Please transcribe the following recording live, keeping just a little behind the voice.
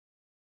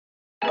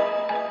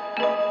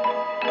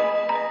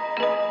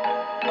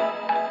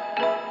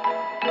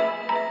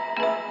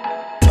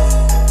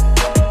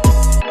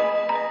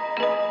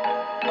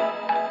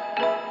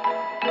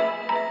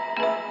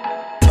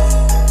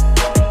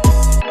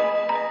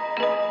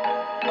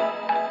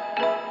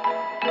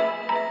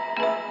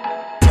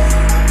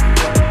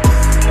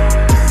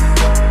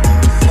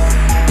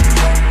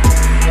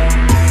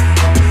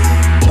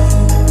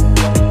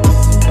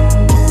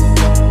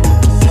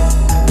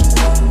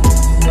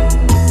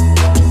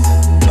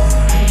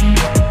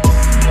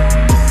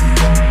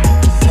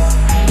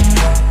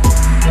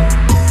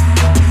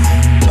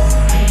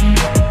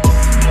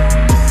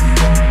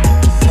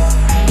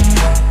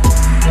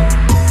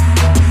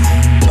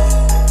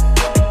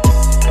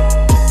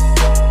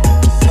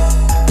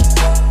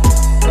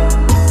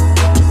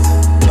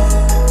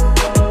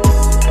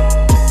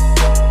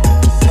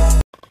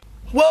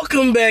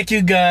back,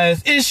 you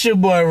guys. It's your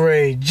boy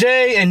Ray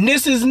J, and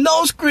this is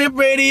No Script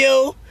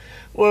Radio,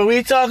 where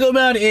we talk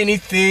about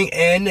anything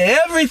and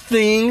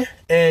everything.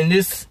 And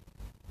this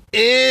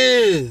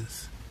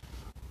is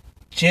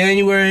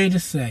January the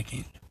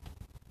 2nd,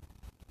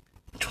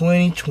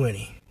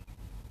 2020.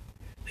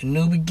 A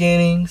new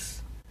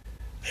beginnings,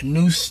 a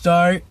new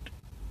start,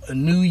 a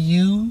new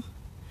you.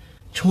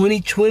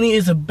 2020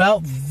 is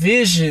about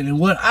vision, and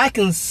what I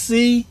can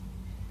see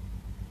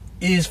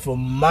is for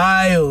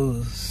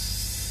miles.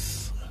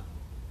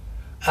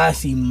 I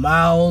see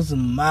miles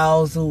and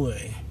miles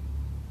away.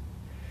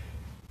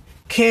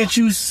 Can't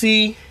you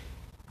see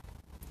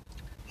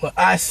what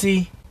I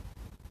see?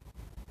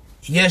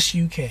 Yes,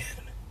 you can.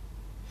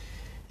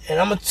 And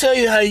I'm going to tell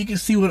you how you can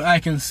see what I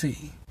can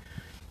see.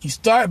 You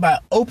start by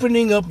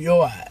opening up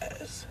your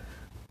eyes.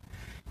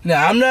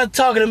 Now, I'm not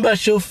talking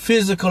about your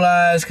physical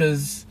eyes,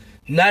 because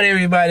not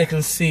everybody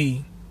can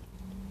see.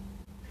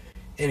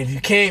 And if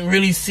you can't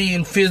really see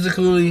it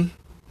physically,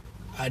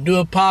 I do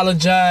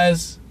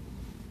apologize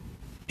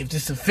if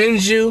this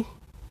offends you.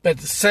 But at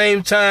the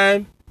same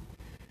time,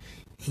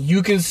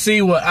 you can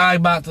see what I'm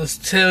about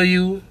to tell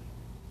you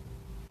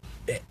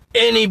that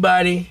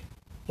anybody,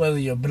 whether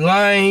you're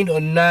blind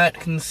or not,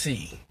 can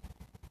see.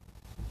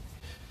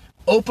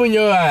 Open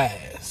your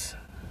eyes.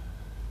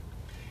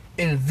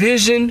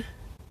 Envision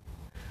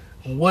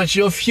what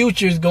your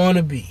future is going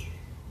to be.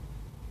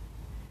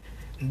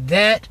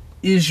 That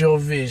is your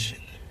vision.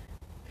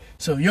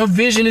 So if your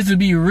vision is to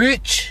be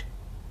rich,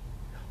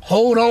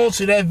 hold on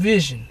to that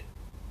vision.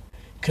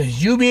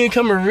 Because you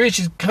becoming rich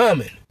is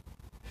coming.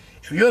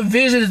 If your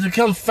vision is to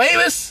become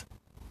famous,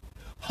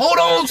 hold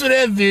on to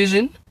that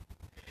vision,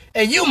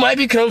 and you might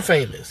become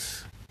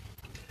famous.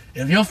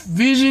 If your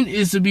vision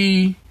is to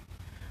be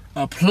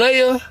a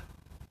player,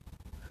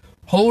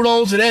 hold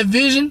on to that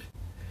vision,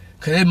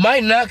 because it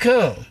might not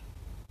come.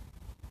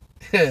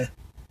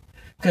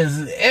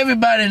 Because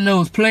everybody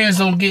knows players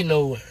don't get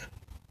nowhere.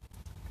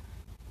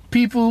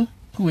 People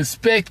who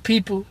respect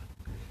people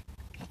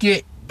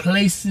get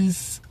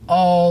places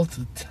all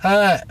the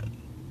time.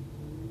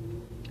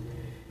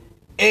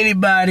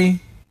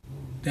 Anybody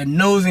that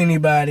knows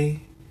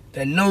anybody,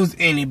 that knows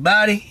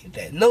anybody,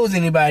 that knows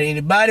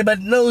anybody but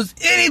knows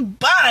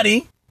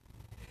anybody,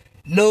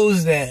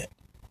 knows that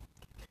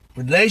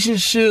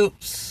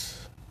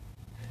relationships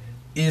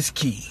is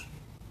key.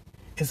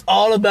 It's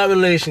all about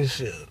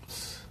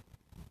relationships.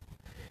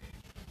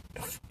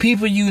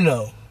 People you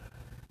know.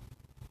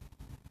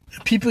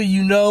 People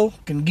you know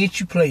can get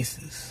you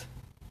places.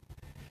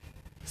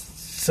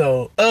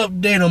 So,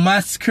 update on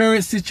my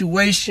current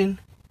situation.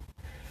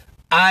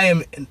 I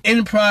am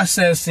in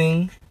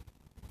processing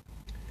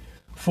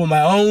for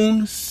my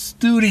own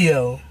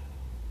studio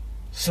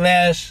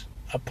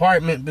 /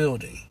 apartment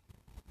building.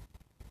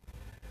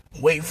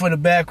 Wait for the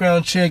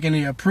background check and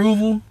the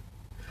approval.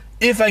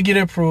 If I get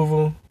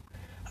approval,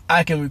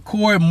 I can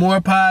record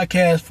more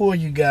podcasts for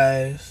you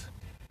guys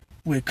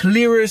with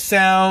clearer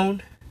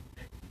sound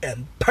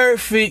and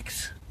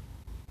perfect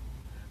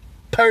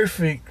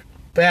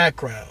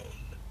background.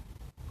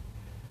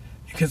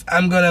 Because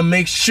I'm going to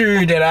make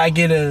sure that I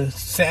get a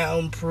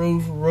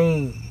soundproof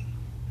room.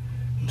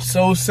 I'm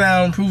so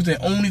soundproof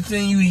that only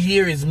thing you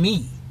hear is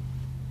me.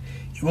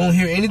 You won't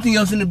hear anything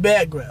else in the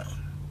background.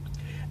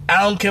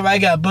 I don't care if I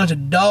got a bunch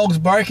of dogs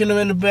barking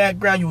in the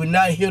background, you will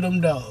not hear them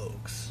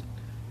dogs.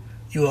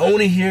 You will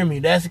only hear me.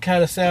 That's the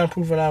kind of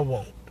soundproofing I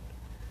want.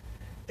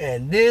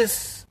 And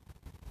this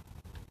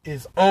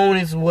is on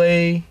its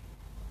way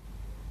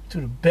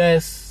to the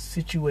best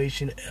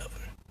situation ever.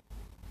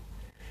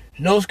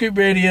 No Script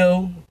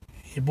Radio,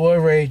 your boy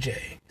Ray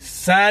J,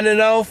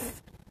 signing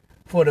off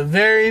for the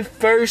very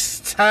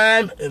first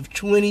time of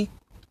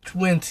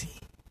 2020.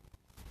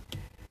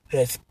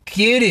 Let's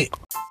get it.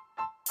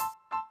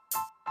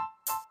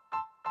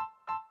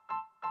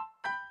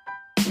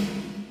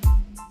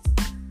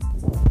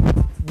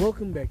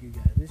 Welcome back, you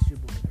guys. This is your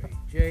boy Ray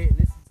J, and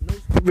this is No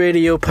Script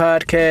Radio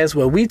podcast,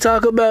 where we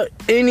talk about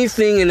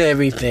anything and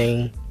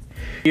everything.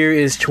 Here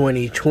is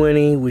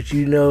 2020, which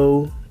you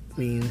know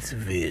means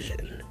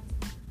vision.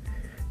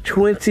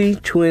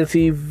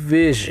 2020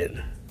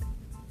 vision.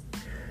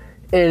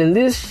 And in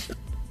this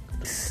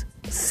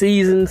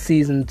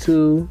season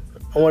 2,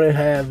 I want to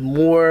have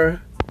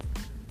more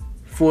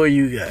for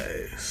you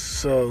guys.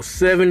 So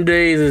 7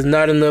 days is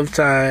not enough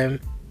time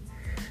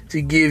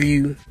to give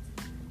you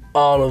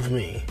all of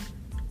me.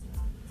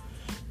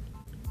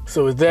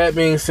 So with that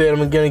being said,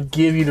 I'm going to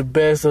give you the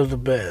best of the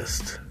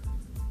best.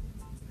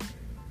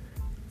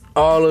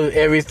 All of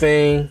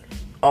everything,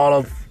 all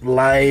of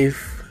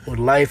life, what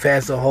life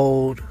has to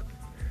hold.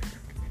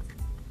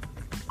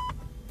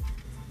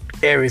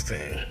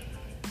 Everything.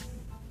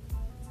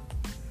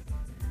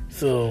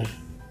 So,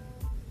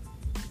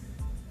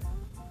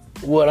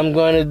 what I'm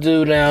going to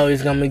do now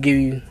is I'm going to give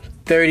you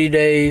 30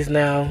 days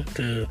now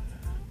to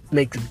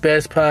make the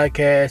best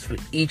podcast for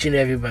each and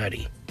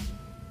everybody.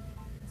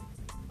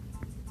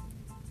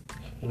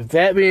 With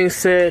that being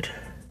said,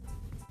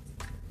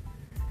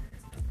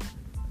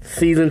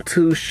 Season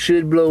 2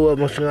 should blow up.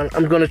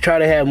 I'm going to try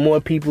to have more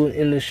people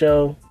in the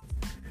show.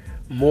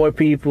 More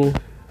people.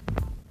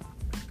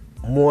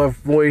 More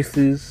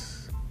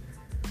voices.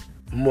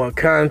 More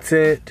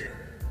content.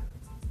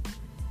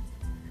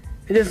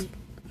 And just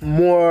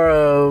more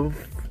of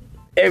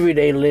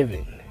everyday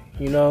living,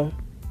 you know?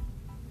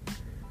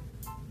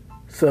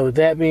 So with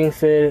that being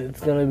said,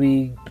 it's going to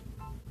be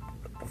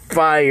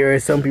fire,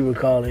 as some people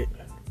call it.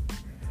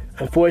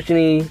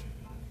 Unfortunately,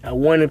 I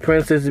wanted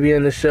Princess to be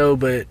on the show,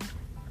 but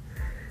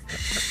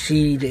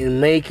she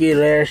didn't make it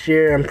last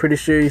year. I'm pretty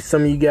sure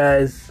some of you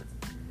guys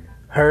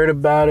heard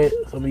about it.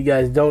 Some of you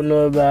guys don't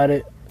know about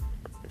it.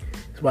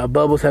 That's why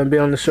Bubbles haven't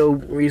been on the show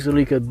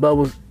recently, because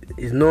Bubbles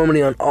is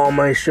normally on all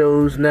my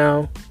shows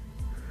now.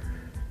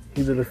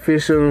 He's an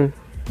official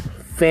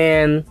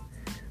fan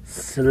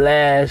 /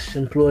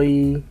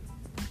 employee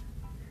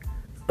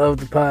of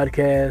the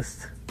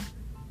podcast.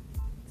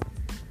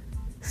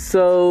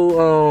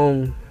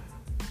 So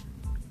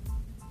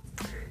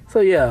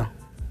yeah,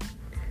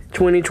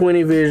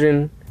 2020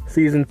 Vision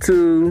Season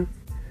 2.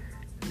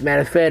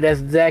 Matter of fact, that's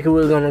exactly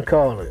what we're gonna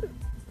call it.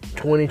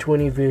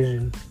 2020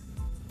 Vision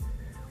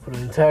for the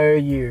entire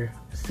year,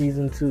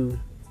 Season 2.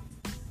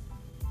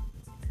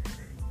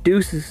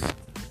 Deuces.